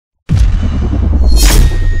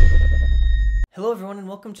Hello everyone and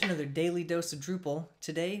welcome to another Daily Dose of Drupal.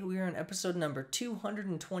 Today we are on episode number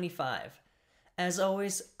 225. As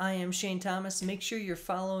always, I am Shane Thomas. Make sure you're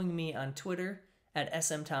following me on Twitter at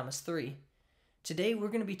smthomas3. Today we're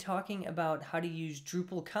going to be talking about how to use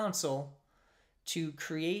Drupal Console to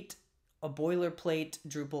create a boilerplate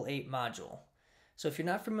Drupal 8 module. So if you're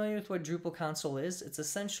not familiar with what Drupal Console is, it's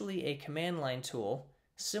essentially a command line tool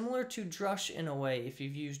similar to Drush in a way if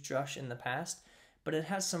you've used Drush in the past, but it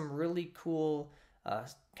has some really cool kind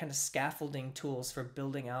of scaffolding tools for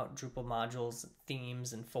building out Drupal modules,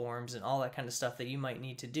 themes, and forms, and all that kind of stuff that you might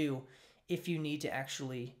need to do if you need to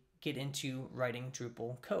actually get into writing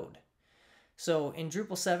Drupal code. So in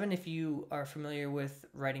Drupal 7, if you are familiar with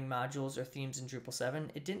writing modules or themes in Drupal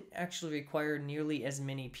 7, it didn't actually require nearly as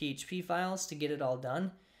many PHP files to get it all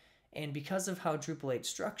done. And because of how Drupal 8 is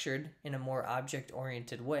structured in a more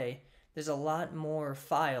object-oriented way, there's a lot more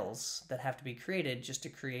files that have to be created just to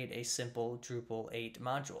create a simple Drupal 8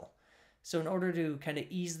 module. So in order to kind of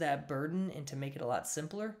ease that burden and to make it a lot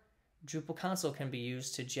simpler, Drupal Console can be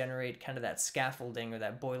used to generate kind of that scaffolding or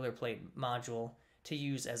that boilerplate module to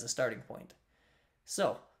use as a starting point.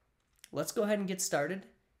 So let's go ahead and get started,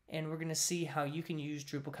 and we're going to see how you can use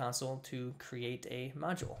Drupal Console to create a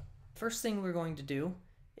module. First thing we're going to do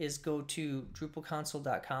is go to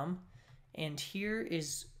drupalconsole.com, and here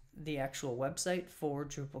is the actual website for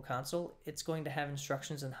Drupal Console. It's going to have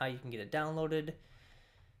instructions on how you can get it downloaded.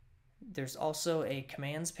 There's also a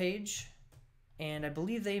commands page, and I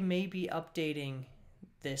believe they may be updating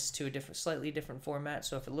this to a slightly different format,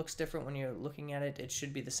 so if it looks different when you're looking at it, it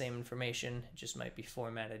should be the same information, it just might be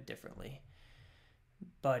formatted differently.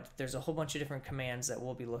 But there's a whole bunch of different commands that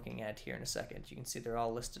we'll be looking at here in a second. You can see they're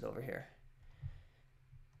all listed over here.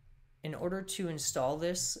 In order to install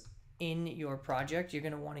this in your project, you're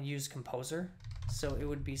going to want to use Composer. So it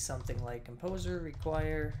would be something like composer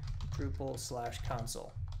require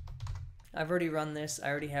Drupal/console. I've already run this. I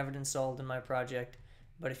already have it installed in my project.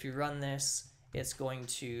 But if you run this, it's going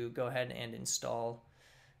to go ahead and install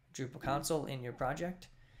Drupal Console in your project.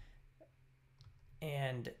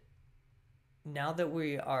 And now that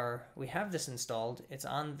we have this installed, it's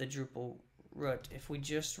on the Drupal root. If we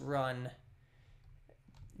just run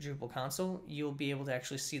Drupal Console, you'll be able to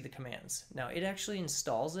actually see the commands. Now it actually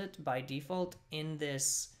installs it by default in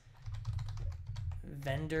this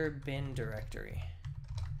vendor bin directory.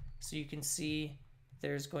 So you can see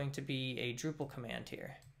there's going to be a Drupal command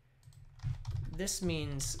here. This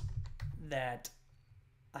means that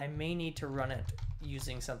I may need to run it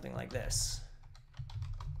using something like this.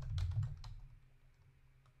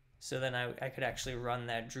 So then I could actually run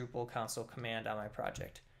that Drupal Console command on my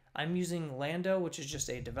project. I'm using Lando, which is just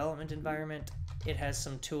a development environment. It has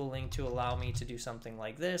some tooling to allow me to do something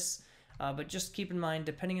like this, but just keep in mind,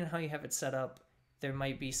 depending on how you have it set up, there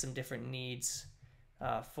might be some different needs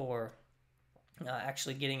for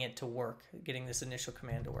actually getting it to work, getting this initial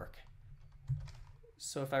command to work.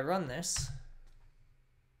 So if I run this,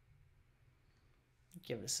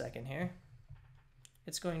 give it a second here,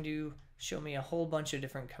 it's going to show me a whole bunch of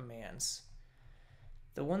different commands.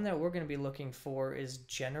 The one that we're going to be looking for is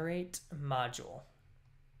generate module.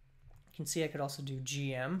 You can see I could also do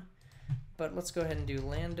GM, but let's go ahead and do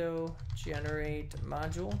Lando generate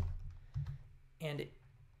module, and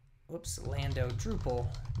Lando Drupal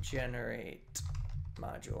generate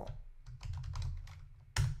module.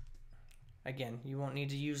 Again, you won't need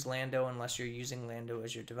to use Lando unless you're using Lando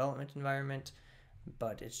as your development environment,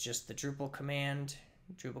 but it's just the Drupal command,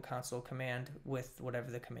 Drupal Console command with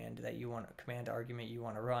whatever the command that you want, command argument you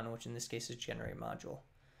want to run, which in this case is generate module.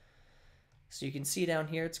 So you can see down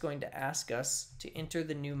here it's going to ask us to enter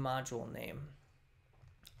the new module name.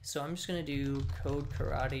 So I'm just going to do code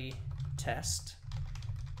karate test.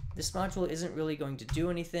 This module isn't really going to do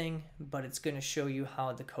anything, but it's going to show you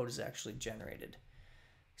how the code is actually generated.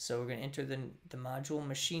 So we're going to enter the module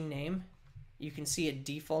machine name. You can see it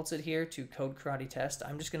defaults it here to code karate test.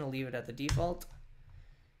 I'm just going to leave it at the default.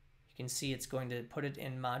 You can see it's going to put it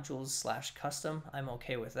in modules/custom. I'm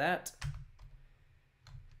okay with that.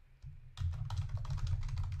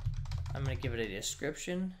 I'm going to give it a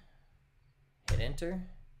description, hit enter.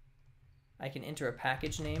 I can enter a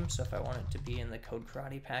package name, so if I want it to be in the code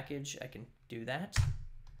karate package, I can do that.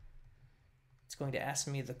 It's going to ask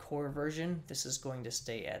me the core version. This is going to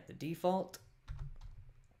stay at the default.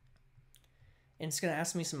 And it's going to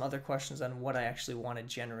ask me some other questions on what I actually want to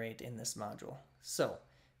generate in this module. So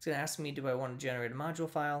it's going to ask me, do I want to generate a module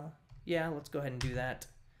file? Yeah, let's go ahead and do that.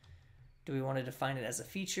 Do we want to define it as a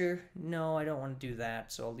feature? No, I don't want to do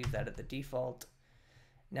that, so I'll leave that at the default.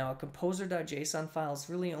 Now, a composer.json file is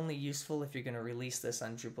really only useful if you're going to release this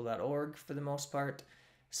on Drupal.org for the most part.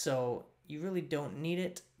 So you really don't need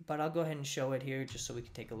it, but I'll go ahead and show it here just so we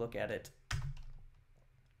can take a look at it.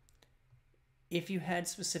 If you had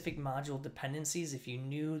specific module dependencies, if you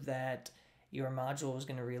knew that your module was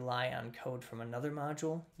going to rely on code from another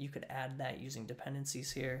module, you could add that using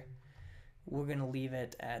dependencies here. We're going to leave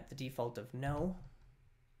it at the default of no.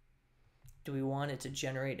 Do we want it to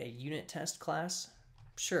generate a unit test class?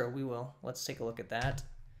 Sure, we will. Let's take a look at that.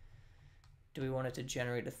 Do we want it to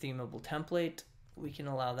generate a themable template? We can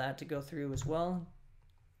allow that to go through as well.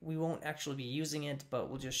 We won't actually be using it, but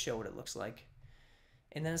we'll just show what it looks like.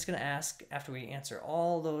 And then it's going to ask, after we answer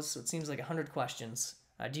all those, so it seems like 100 questions,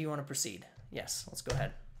 do you want to proceed? Yes, let's go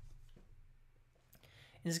ahead.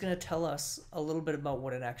 And it's going to tell us a little bit about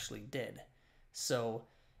what it actually did. So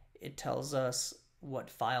it tells us what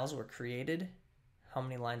files were created, how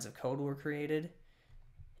many lines of code were created,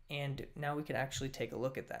 and now we can actually take a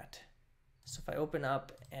look at that. So if I open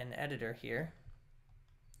up an editor here,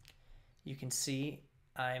 you can see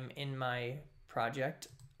I'm in my project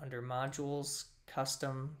under modules,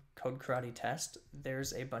 custom, code karate test.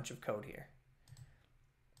 There's a bunch of code here.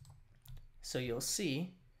 So you'll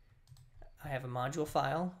see I have a module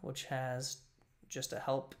file which has just a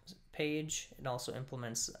help page. It also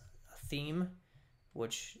implements a theme,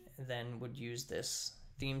 which then would use this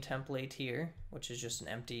theme template here, which is just an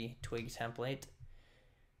empty twig template.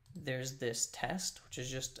 There's this test, which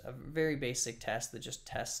is just a very basic test that just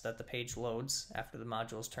tests that the page loads after the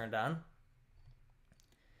module is turned on.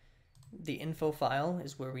 The info file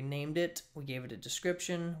is where we named it, we gave it a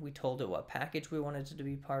description, we told it what package we wanted it to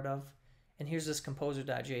be part of, and here's this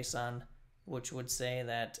composer.json, which would say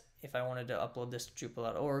that if I wanted to upload this to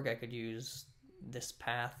Drupal.org, I could use this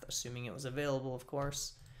path, assuming it was available, of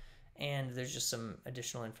course, and there's just some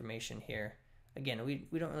additional information here. Again, we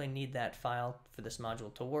don't really need that file for this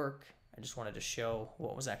module to work. I just wanted to show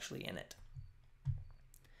what was actually in it.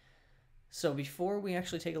 So before we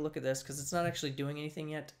actually take a look at this, because it's not actually doing anything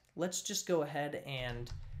yet, let's just go ahead and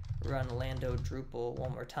run Lando Drupal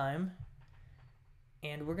one more time.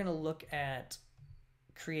 And we're going to look at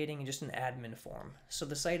creating just an admin form. So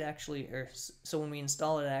the site actually, so when we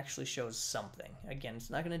install it, it actually shows something. Again, it's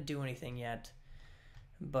not going to do anything yet,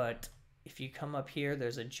 but if you come up here,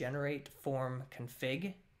 there's a generate form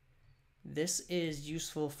config. This is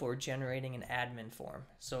useful for generating an admin form.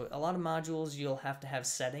 So a lot of modules, you'll have to have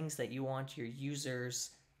settings that you want your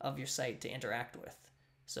users of your site to interact with.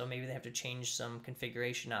 So maybe they have to change some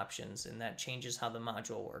configuration options, and that changes how the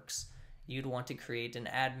module works. You'd want to create an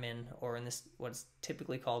admin, or in this, what's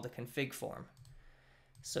typically called a config form.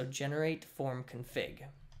 So generate form config.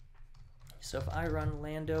 So if I run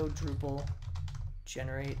Lando Drupal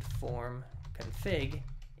generate form config,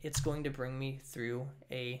 it's going to bring me through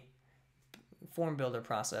a form builder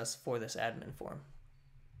process for this admin form.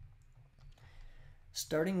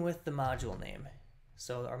 Starting with the module name.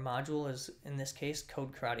 So our module is, in this case,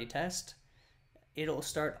 code karate test. It'll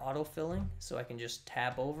start autofilling, so I can just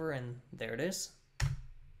tab over and there it is.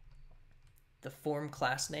 The form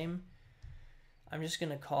class name, I'm just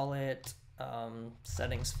going to call it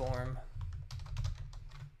settings form.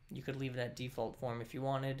 You could leave it at default form if you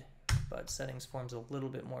wanted, but settings form's a little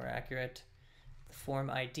bit more accurate. The form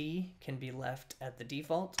ID can be left at the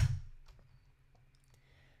default.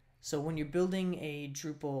 So when you're building a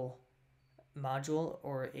Drupal module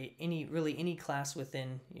or any class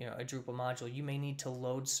within a Drupal module, you may need to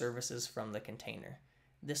load services from the container.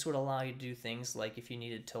 This would allow you to do things like if you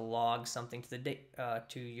needed to log something to the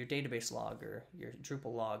to your database log or your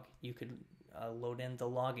Drupal log, you could load in the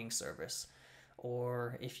logging service.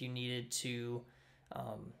 Or if you needed to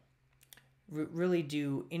really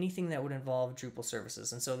do anything that would involve Drupal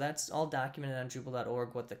services. And so that's all documented on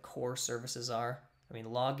Drupal.org, what the core services are. I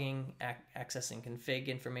mean, logging, accessing config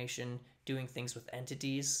information, doing things with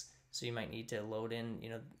entities. So you might need to load in,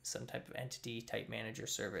 some type of entity type manager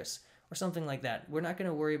service or something like that. We're not going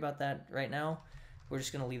to worry about that right now. We're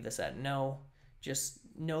just going to leave this at no. Just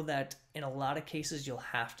know that in a lot of cases, you'll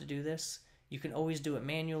have to do this. You can always do it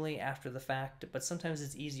manually after the fact, but sometimes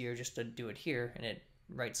it's easier just to do it here and it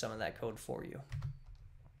writes some of that code for you.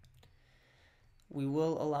 We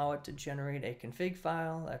will allow it to generate a config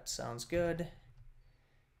file. That sounds good.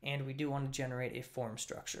 And we do want to generate a form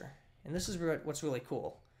structure. And this is what's really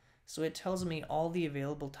cool. So it tells me all the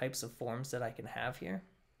available types of forms that I can have here.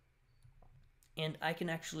 And I can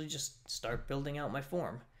actually just start building out my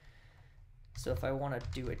form. So if I want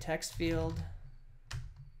to do a text field,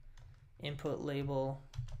 input label,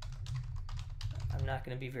 I'm not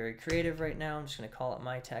going to be very creative right now. I'm just going to call it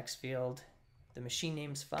my text field. The machine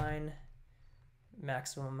name's fine.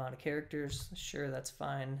 Maximum amount of characters, sure, that's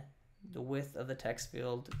fine. The width of the text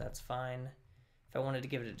field, that's fine. If I wanted to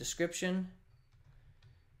give it a description,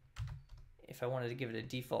 if I wanted to give it a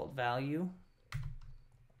default value,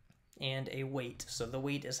 and a weight. So the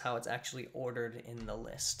weight is how it's actually ordered in the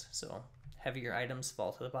list. So heavier items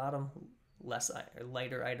fall to the bottom,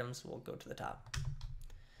 lighter items will go to the top.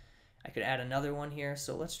 I could add another one here.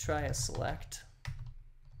 So let's try a select.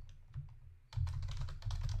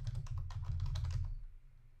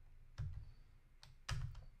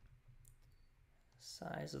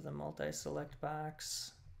 Size of the multi-select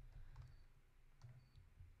box.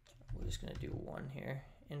 We're just going to do one here.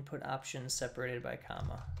 Input options separated by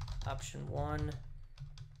comma. Option 1,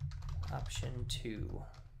 option 2.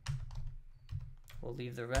 We'll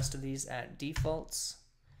leave the rest of these at defaults.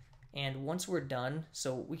 And once we're done,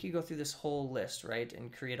 so we could go through this whole list, right,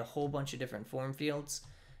 and create a whole bunch of different form fields.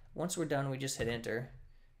 Once we're done, we just hit enter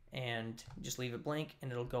and just leave it blank,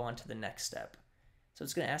 and it'll go on to the next step. So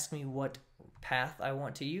it's going to ask me what path I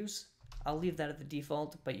want to use. I'll leave that at the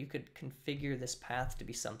default, but you could configure this path to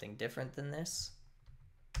be something different than this.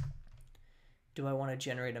 Do I want to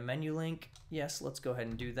generate a menu link? Yes, let's go ahead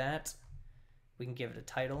and do that. We can give it a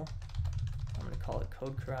title. I'm going to call it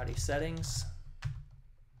Code Karate Settings.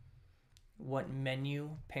 What menu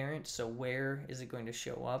parent, so where is it going to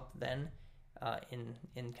show up then in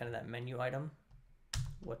kind of that menu item?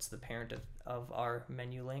 What's the parent of our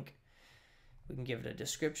menu link? We can give it a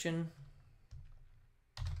description.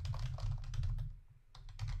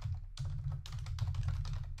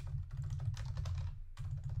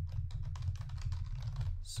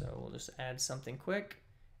 So we'll just add something quick,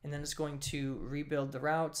 and then it's going to rebuild the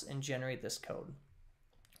routes and generate this code.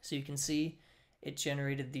 So you can see it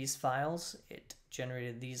generated these files, it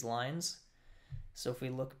generated these lines. So if we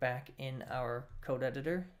look back in our code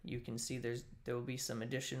editor, you can see there will be some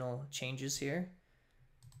additional changes here.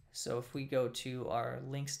 So if we go to our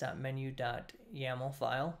links.menu.yaml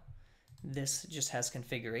file, this just has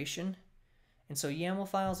configuration. And so YAML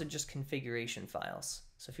files are just configuration files.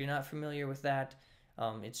 So if you're not familiar with that,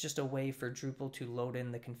 it's just a way for Drupal to load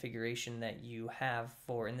in the configuration that you have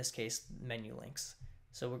for, in this case, menu links.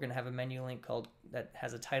 So we're going to have a menu link that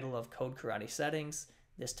has a title of Code Karate Settings.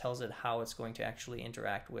 This tells it how it's going to actually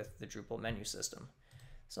interact with the Drupal menu system.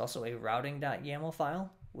 There's also a routing.yaml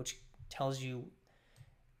file, which tells you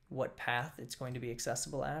what path it's going to be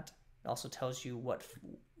accessible at. It also tells you what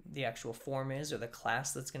the actual form is, or the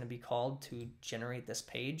class that's going to be called to generate this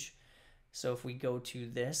page. So if we go to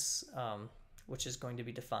this, which is going to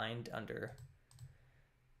be defined under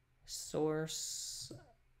source,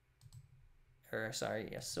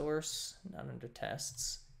 source, not under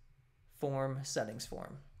tests, form, settings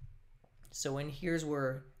form. So here's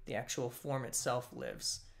where the actual form itself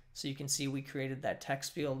lives. So you can see we created that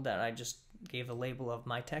text field that I just gave a label of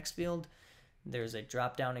my text field. There's a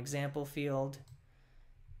drop-down example field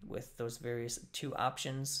with those various 2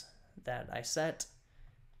 options that I set,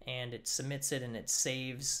 and it submits it and it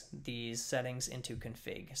saves these settings into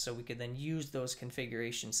config. So we could then use those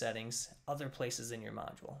configuration settings other places in your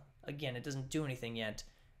module. Again, it doesn't do anything yet,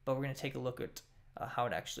 but we're going to take a look at how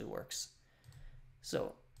it actually works.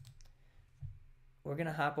 So we're going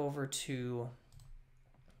to hop over to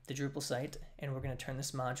the Drupal site, and we're going to turn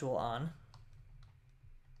this module on.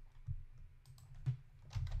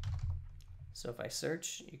 So if I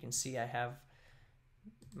search, you can see I have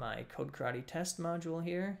my Code Karate test module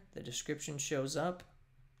here. The description shows up.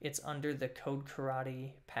 It's under the Code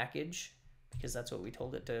Karate package because that's what we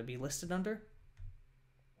told it to be listed under.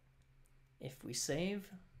 If we save,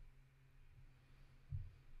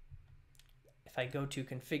 if I go to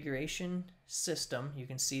Configuration System, you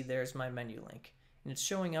can see there's my menu link. And it's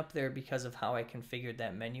showing up there because of how I configured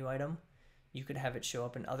that menu item. You could have it show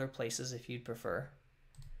up in other places if you'd prefer.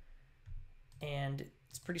 And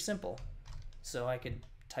it's pretty simple. So I could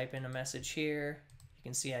type in a message here. You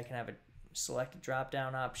can see I can have a select a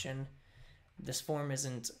drop-down option. This form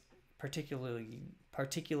isn't particularly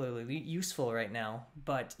useful right now,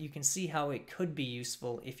 but you can see how it could be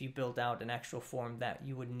useful if you build out an actual form that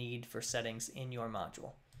you would need for settings in your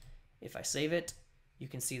module. If I save it, you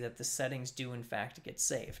can see that the settings do in fact get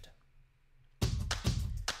saved.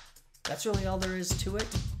 That's really all there is to it.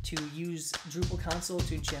 To use Drupal Console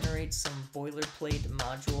to generate some boilerplate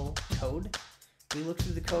module code. We looked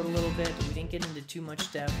through the code a little bit. We didn't get into too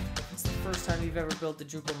much depth. If it's the first time you've ever built a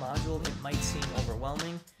Drupal module, it might seem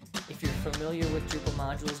overwhelming. If you're familiar with Drupal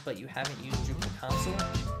modules but you haven't used Drupal Console,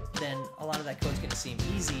 then a lot of that code is going to seem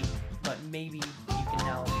easy, but maybe you can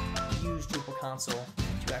now use Drupal Console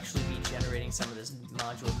to actually be generating some of this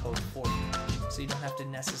module code for you. So you don't have to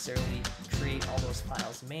necessarily create all those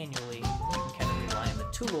files manually. You can kind of rely on the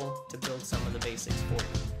tool to build some of the basics for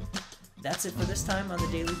you. That's it for this time on the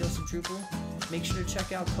Daily Dose of Drupal. Make sure to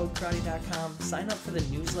check out codekarate.com. Sign up for the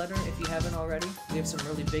newsletter if you haven't already. We have some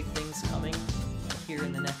really big things coming here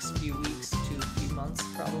in the next few weeks to a few months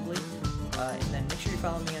probably. And then make sure you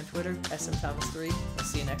follow me on Twitter, smthomas3. I'll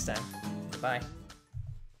see you next time. Bye.